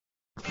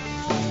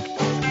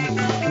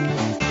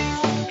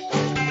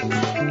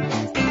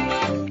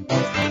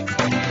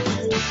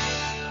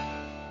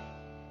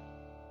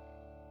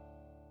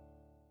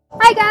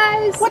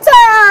guys! What's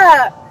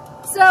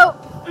up? So,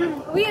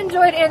 we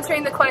enjoyed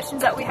answering the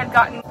questions that we had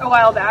gotten a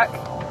while back.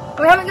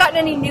 We haven't gotten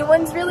any new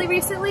ones really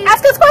recently.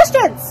 Ask us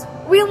questions!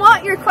 We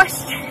want your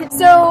questions.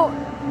 So,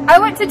 I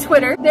went to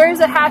Twitter. There's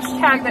a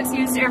hashtag that's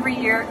used every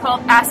year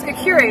called Ask a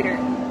Curator.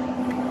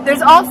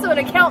 There's also an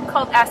account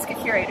called Ask a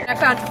Curator. I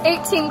found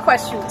 18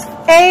 questions.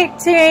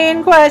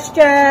 18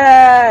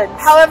 questions!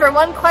 However,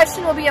 one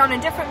question will be on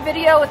a different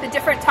video with a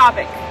different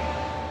topic.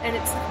 And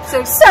it's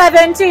so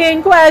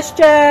 17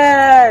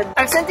 questions!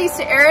 I've sent these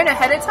to Erin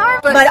ahead of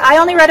time, but I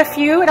only read a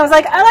few, and I was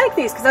like, I like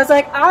these, because I was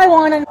like, I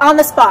want an on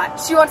the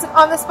spot. She wants an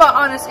on-the-spot,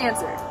 honest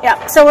answer.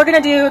 Yeah, so we're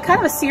going to do kind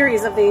of a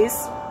series of these,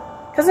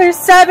 because there's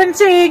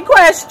 17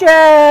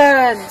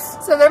 questions!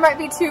 So there might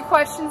be 2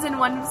 questions in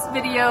one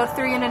video,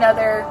 3 in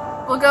another.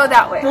 We'll go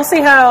that way. We'll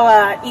see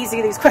how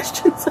easy these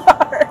questions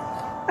are.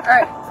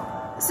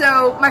 Alright,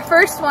 so my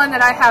first one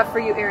that I have for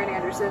you, Erin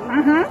Anderson.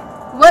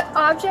 What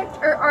object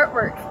or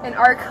artwork in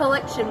our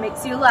collection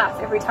makes you laugh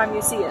every time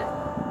you see it?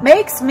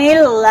 Makes me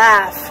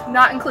laugh.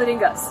 Not including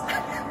Gus.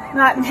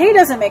 He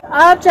doesn't make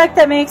object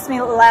that makes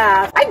me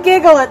laugh. I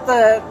giggle at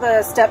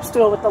the step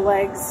stool with the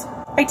legs.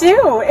 I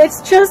do.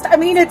 It's just, I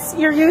mean, it's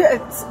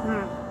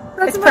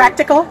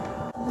practical,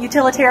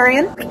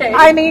 utilitarian. Okay.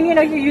 I mean, you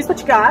know, you use what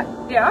you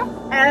got. Yeah.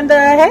 And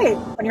hey,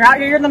 when you're out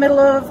here in the middle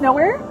of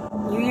nowhere,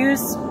 you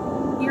use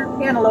your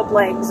antelope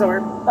legs or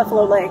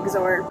buffalo legs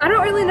or... I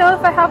don't really know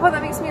if I have one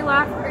that makes me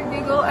laugh or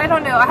giggle. I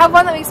don't know. I have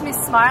one that makes me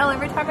smile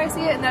every time I see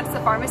it, and that's the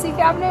pharmacy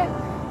cabinet.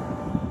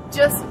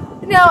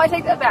 No, I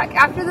take that back.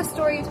 After the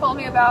story you told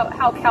me about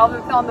how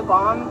Calvin found the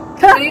bomb,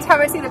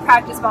 anytime I see the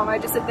practice bomb, I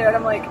just sit there and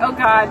I'm like, oh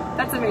god,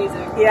 that's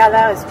amazing. Yeah,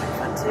 that was pretty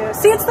fun too.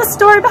 See, it's the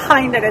story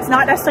behind it. It's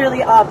not necessarily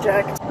the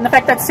object. And the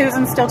fact that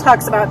Susan still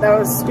talks about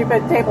those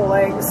stupid table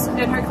legs.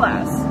 In her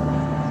class.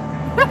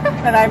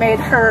 And I made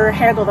her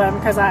handle them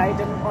because I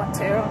didn't want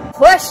to.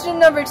 Question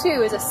number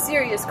 2 is a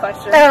serious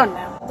question. Oh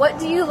no. What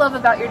do you love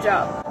about your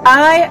job?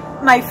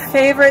 My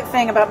favorite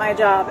thing about my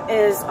job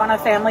is on a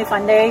family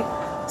fun day,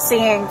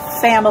 seeing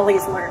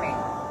families learning.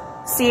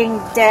 Seeing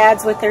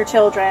dads with their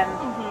children,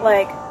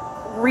 like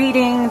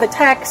reading the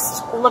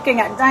text, looking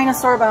at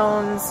dinosaur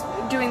bones.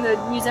 Doing the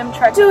museum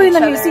trek.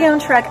 Museum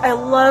trek. I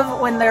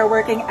love when they're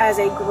working as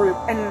a group.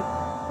 And,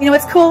 you know,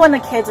 it's cool when the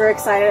kids are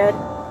excited.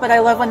 But I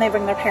love when they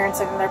bring their parents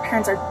in, and their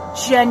parents are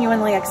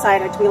genuinely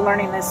excited to be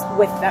learning this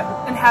with them.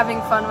 And having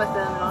fun with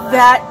them and all that.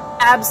 That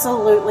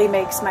absolutely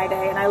makes my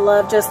day, and I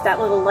love just that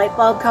little light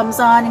bulb comes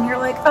on, and you're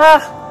like,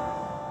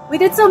 ah, we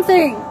did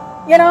something.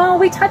 You know,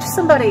 we touched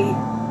somebody.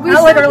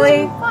 Not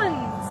literally.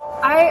 Fun.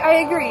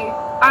 I agree.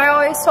 I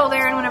always told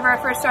Erin whenever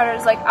I first started, I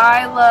was like,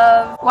 I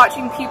love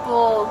watching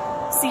people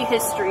see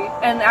history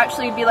and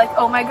actually be like,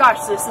 oh my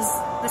gosh, this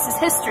is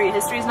history.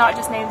 History is not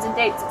just names and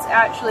dates. It's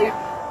actually...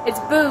 It's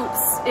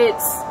boots,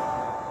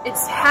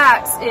 it's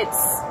hats,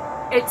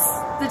 it's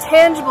the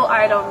tangible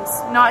items,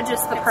 not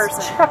just the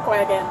person. Truck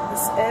wagons,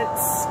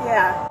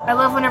 yeah. I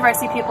love whenever I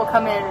see people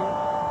come in,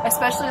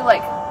 especially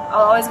like,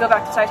 I'll always go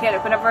back to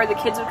Titanic, whenever the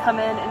kids would come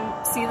in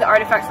and see the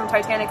artifacts from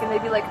Titanic and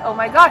they'd be like, oh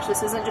my gosh,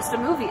 this isn't just a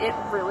movie, it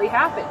really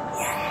happened.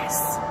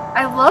 Yes.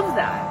 I love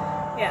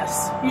that.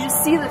 Yes. You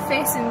just see the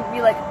face and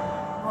be like,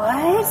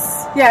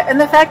 what? Yeah,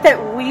 and the fact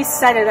that we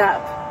set it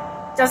up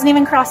doesn't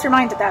even cross your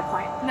mind at that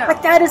point. No.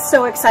 Like, that is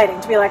so exciting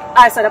to be like,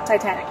 I set up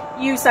Titanic,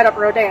 you set up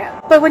Rodin.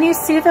 But when you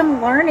see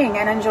them learning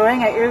and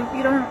enjoying it,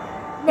 you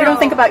don't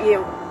think about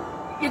you.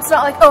 It's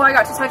not like, oh, I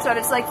got to touch that.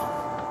 It's like,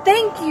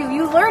 thank you,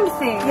 you learned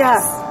things.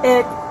 Yeah,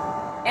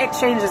 it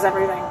changes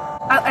everything.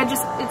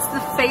 It's the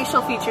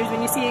facial features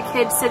when you see a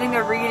kid sitting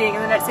there reading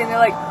and the next thing they're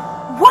like,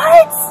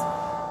 what?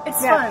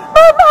 It's fun.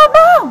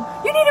 Mom!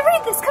 You need to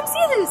read this, come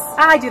see this!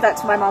 I do that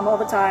to my mom all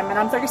the time, and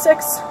I'm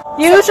 36.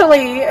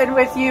 Usually, and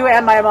with you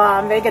and my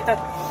mom, they get that...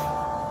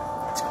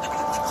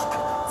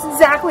 It's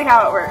exactly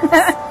how it works.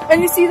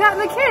 And you see that in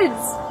the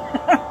kids.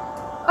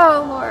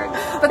 Oh, Lord.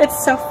 But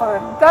it's so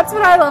fun. That's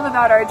what I love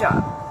about our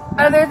job.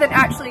 Other than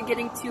actually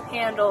getting to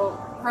handle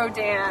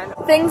Rodin,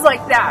 things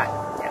like that.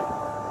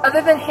 Yeah.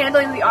 Other than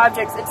handling the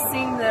objects, it's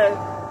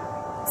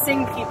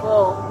seeing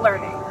people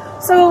learning.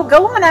 So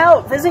go on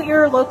out, visit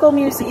your local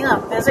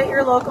museum, visit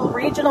your local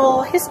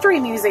regional history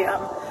museum.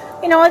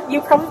 You know what,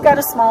 you probably got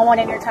a small one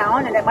in your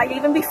town and it might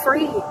even be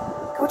free.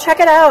 Go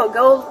check it out,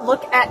 go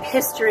look at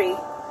history.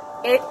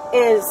 It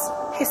is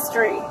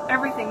history.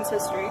 Everything's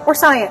history. Or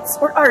science,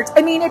 or art,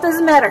 I mean, it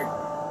doesn't matter.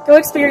 Go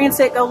experience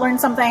it, go learn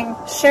something,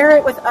 share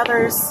it with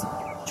others,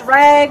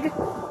 drag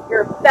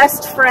your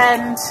best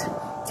friend.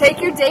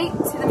 Take your date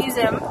to the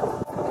museum.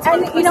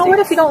 And you know what,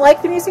 if you don't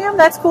like the museum,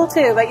 that's cool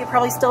too, but you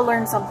probably still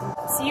learned something.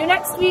 See you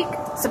next week.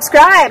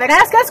 Subscribe and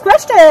ask us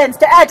questions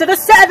to add to the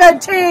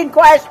 17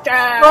 questions.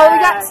 Well, we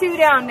got 2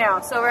 down now,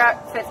 so we're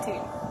at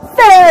 15.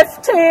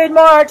 15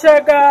 more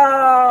to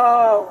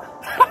go.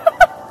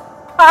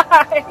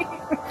 Bye.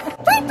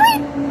 Tweet,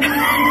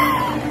 tweet.